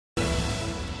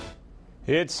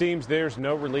It seems there's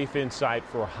no relief in sight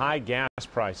for high gas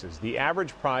prices. The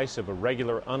average price of a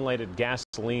regular unleaded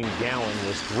gasoline gallon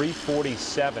was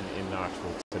 $3.47 in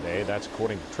Knoxville today. That's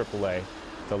according to AAA.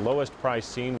 The lowest price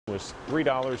seen was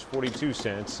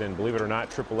 $3.42, and believe it or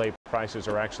not, AAA prices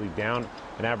are actually down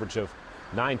an average of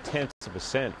 0.9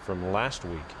 cents from last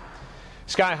week.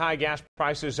 Sky-high gas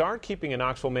prices aren't keeping a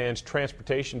Knoxville man's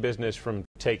transportation business from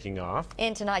taking off.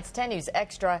 In tonight's 10 News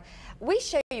Extra, we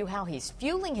show you how he's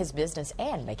fueling his business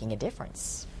and making a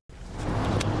difference.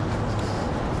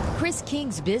 Chris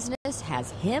King's business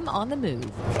has him on the move.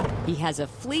 He has a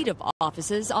fleet of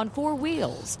offices on 4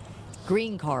 wheels.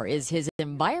 Green Car is his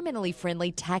environmentally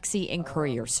friendly taxi and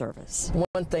courier service.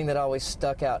 One thing that always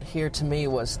stuck out here to me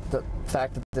was the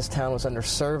fact that this town was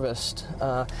underserviced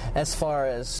as far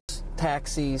as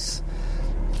taxis,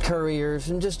 couriers,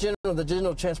 and just the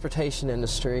general transportation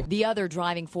industry. The other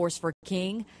driving force for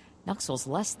King, Knoxville's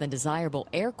less than desirable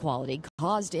air quality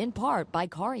caused in part by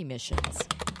car emissions.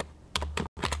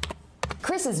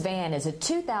 Chris's van is a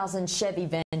 2000 Chevy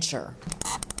Venture.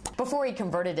 Before he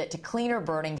converted it to cleaner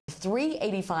burning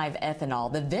 385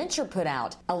 ethanol, the Venture put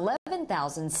out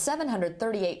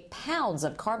 11,738 pounds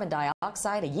of carbon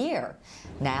dioxide a year.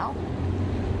 Now,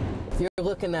 you're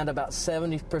looking at about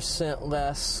 70%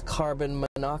 less carbon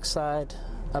monoxide,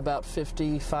 about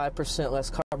 55%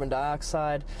 less carbon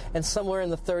dioxide, and somewhere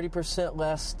in the 30%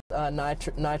 less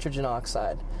nitrogen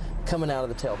oxide coming out of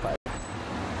the tailpipe.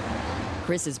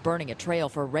 Chris is burning a trail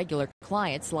for regular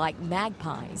clients like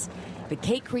Magpies. The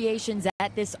cake creations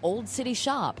at this Old City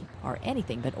shop are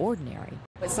anything but ordinary.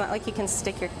 It's not like you can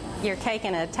stick your cake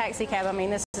in a taxi cab. I mean,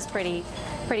 this is pretty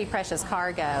precious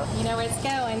cargo. You know where it's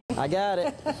going. I got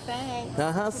it.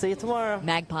 Thanks. See you tomorrow.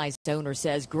 Magpie's owner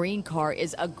says Green Car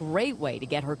is a great way to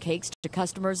get her cakes to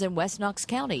customers in West Knox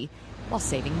County while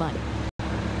saving money.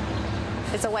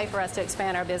 It's a way for us to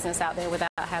expand our business out there without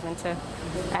having to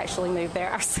actually move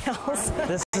there ourselves.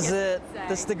 This is it.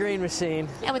 This is the green machine.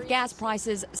 And with gas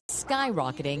prices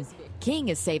skyrocketing, King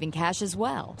is saving cash as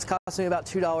well. It's costing me about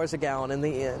 $2 a gallon in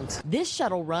the end. This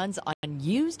shuttle runs on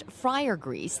used fryer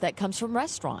grease that comes from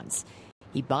restaurants.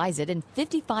 He buys it in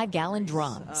 55-gallon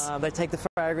drums. They take the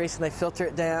fryer grease and they filter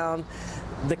it down.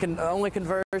 The only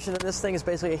conversion of this thing is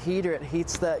basically a heater. It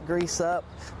heats that grease up,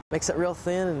 makes it real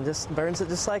thin, and just burns it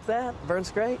just like that.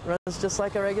 Burns great. Runs just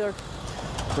like a regular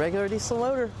diesel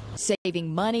motor.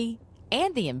 Saving money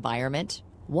and the environment,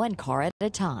 one car at a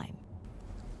time.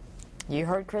 You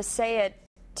heard Chris say it,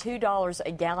 $2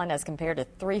 a gallon as compared to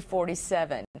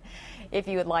 $3.47. If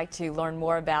you would like to learn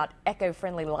more about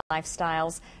eco-friendly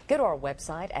lifestyles, go to our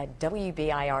website at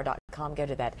WBIR.com. Go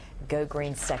to that Go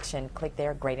Green section. Click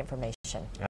there. Great information.